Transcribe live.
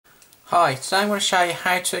Hi, today I'm going to show you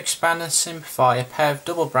how to expand and simplify a pair of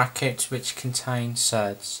double brackets which contain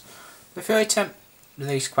surds. Before you attempt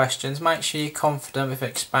these questions, make sure you're confident with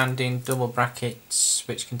expanding double brackets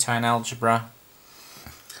which contain algebra.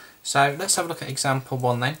 So let's have a look at example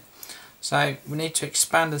 1 then. So we need to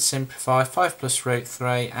expand and simplify 5 plus root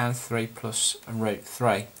 3 and 3 plus root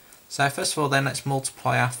 3. So first of all then, let's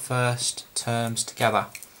multiply our first terms together.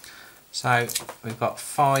 So we've got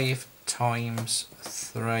 5 times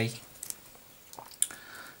 3.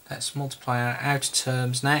 Let's multiply our outer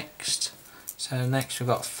terms next. So next we've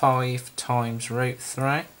got 5 times root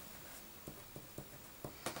 3.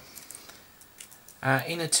 Our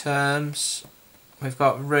inner terms, we've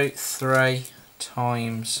got root 3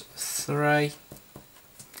 times 3.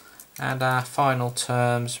 And our final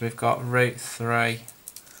terms, we've got root 3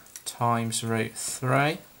 times root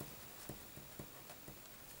 3.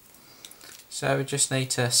 So we just need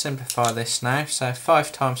to simplify this now. So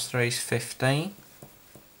 5 times 3 is 15.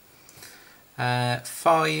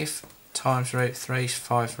 5 times root 3 is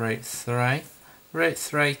 5 root 3. Root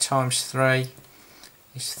 3 times 3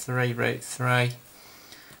 is 3 root 3.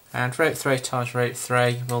 And root 3 times root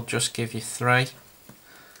 3 will just give you 3.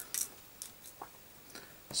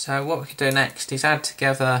 So what we can do next is add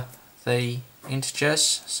together the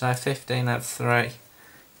integers. So 15 add 3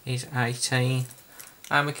 is 18.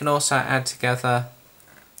 And we can also add together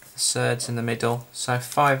the surds in the middle. So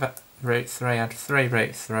 5 root 3 add 3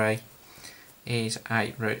 root 3 is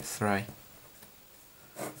 8 root 3.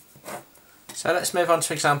 So let's move on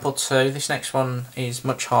to example 2. This next one is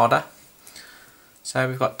much harder. So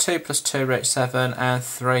we've got 2 plus 2 root 7 and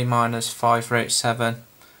 3 minus 5 root 7.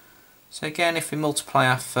 So again, if we multiply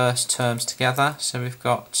our first terms together, so we've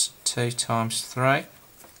got 2 times 3.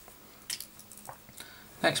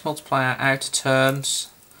 Next multiply our outer terms,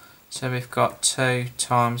 so we've got 2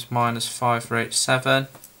 times minus 5 root 7.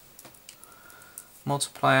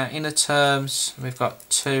 Multiply our inner terms, we've got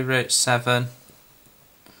 2 root 7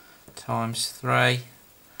 times 3,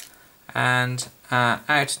 and our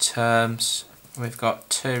outer terms, we've got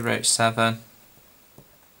 2 root 7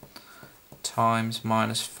 times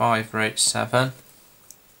minus 5 root 7.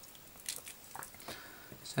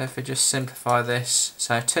 So if we just simplify this,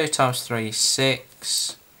 so 2 times 3 is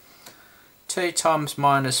 6. 2 times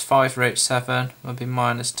minus 5 root 7 will be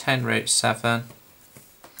minus 10 root 7.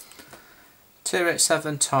 2 root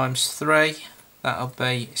 7 times 3, that'll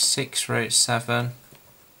be 6 root 7.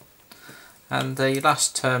 And the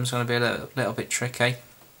last term is going to be a little bit tricky.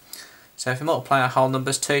 So if we multiply our whole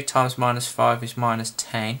numbers, 2 times minus 5 is minus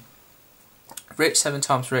 10. Root 7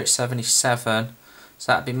 times root 7 is 7,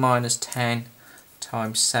 so that'd be minus 10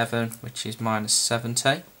 times 7, which is minus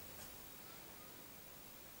 70.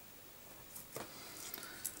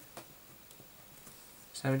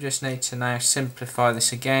 So we just need to now simplify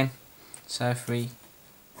this again. So if we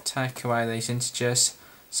take away these integers,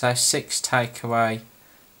 so 6 take away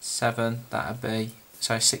 7, that would be,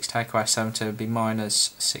 so 6 take away 70 would be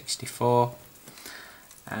minus 64.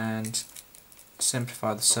 And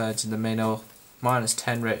simplify the surds in the middle, minus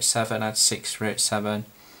 10 root 7 add 6 root 7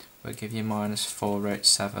 will give you minus 4 root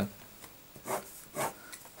 7.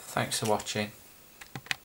 Thanks for watching.